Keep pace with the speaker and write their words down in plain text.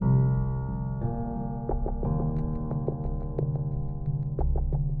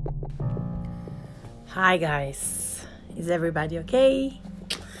Hi guys, is everybody okay?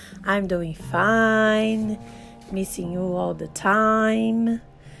 I'm doing fine, missing you all the time.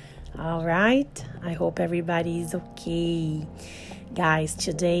 All right, I hope everybody is okay. Guys,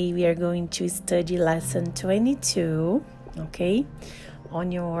 today we are going to study lesson 22, okay?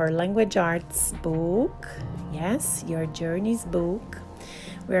 On your language arts book, yes, your journeys book.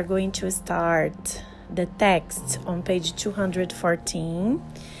 We are going to start the text on page 214.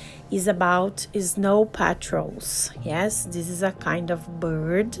 Is about snow patrols. Yes, this is a kind of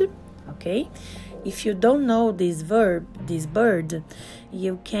bird, okay? If you don't know this bird,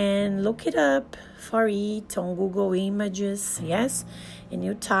 you can look it up for it on Google Images, yes? And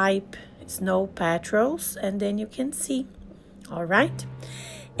you type snow patrols and then you can see, all right?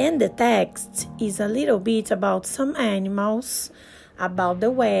 And the text is a little bit about some animals, about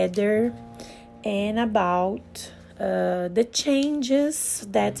the weather, and about the changes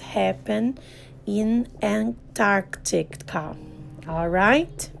that happen in Antarctica. All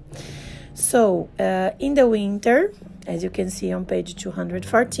right. So in the winter, as you can see on page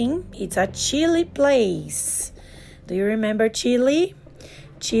 214, it's a chilly place. Do you remember Chile?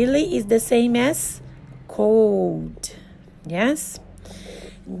 Chile is the same as cold. Yes.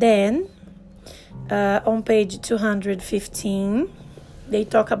 Then on page 215, they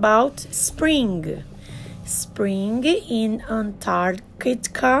talk about spring. Spring in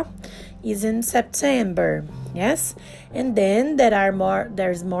Antarctica is in September, yes, and then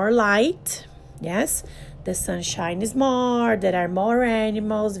there's more light, yes, the sunshine is more, there are more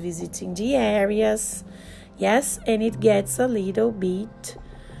animals visiting the areas, yes, and it gets a little bit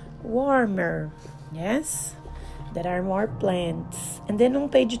warmer, yes, there are more plants. And then on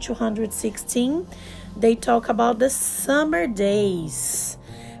page 216 they talk about the summer days.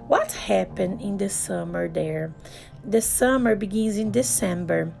 What happened in the summer there? The summer begins in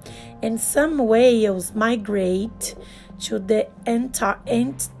December, and some whales migrate to the Antarctic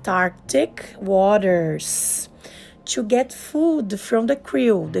waters to get food from the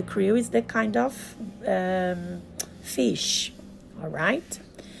krill. The krill is the kind of fish, all right?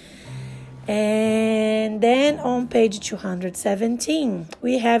 And then on page 217,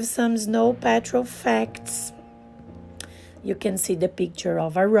 we have some snow patrol facts. You can see the picture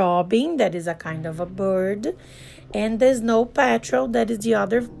of a robin, that is a kind of a bird, and the snow patrol, that is the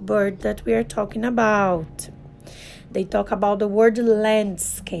other bird that we are talking about. They talk about the word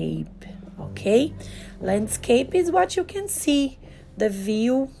landscape, okay? Landscape is what you can see, the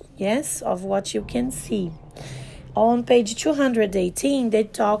view, yes, of what you can see. On page 218, they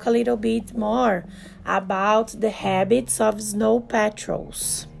talk a little bit more about the habits of snow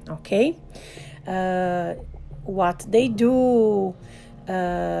patrols, okay? What they do,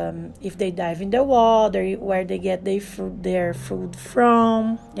 if they dive in the water, where they get their food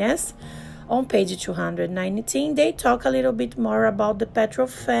from, yes? On page 219, they talk a little bit more about the patrol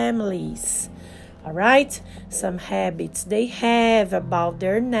families, all right? Some habits they have about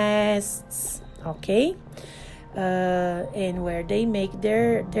their nests, okay? And where they make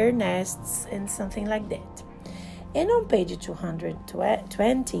their nests and something like that. And on page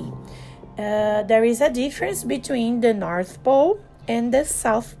 220, there is a difference between the North Pole and the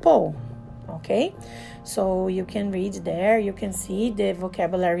South Pole, okay? So you can read there, you can see the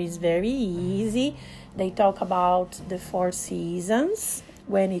vocabulary is very easy. They talk about the 4 seasons,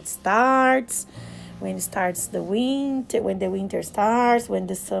 when it starts the winter, when the winter starts, when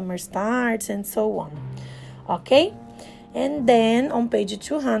the summer starts, and so on, okay? And then on page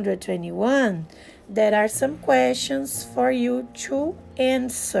 221, there are some questions for you to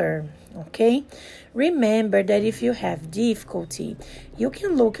answer. Okay, remember that if you have difficulty, you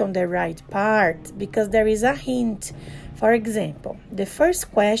can look on the right part because there is a hint. For example, the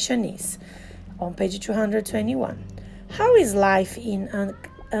first question is on page 221. How is life in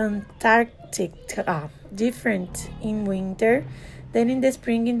Antarctica different in winter than in the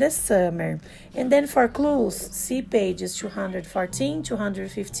spring and the summer? And then for clues, see pages 214,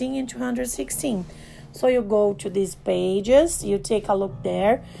 215, and 216. So you go to these pages, you take a look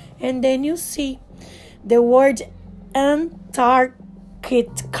there, and then you see the word Antarctica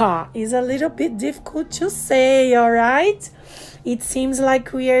is a little bit difficult to say, all right? It seems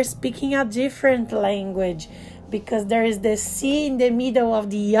like we are speaking a different language because there is the C in the middle of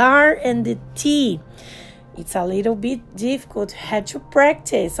the R and the T. It's a little bit difficult. Had to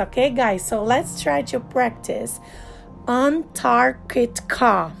practice, okay, guys? So let's try to practice.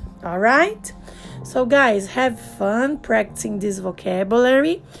 Antarctica, all right? So guys, have fun practicing this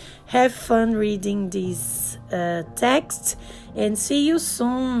vocabulary. Have fun reading this text. And see you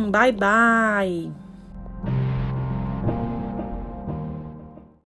soon. Bye-bye.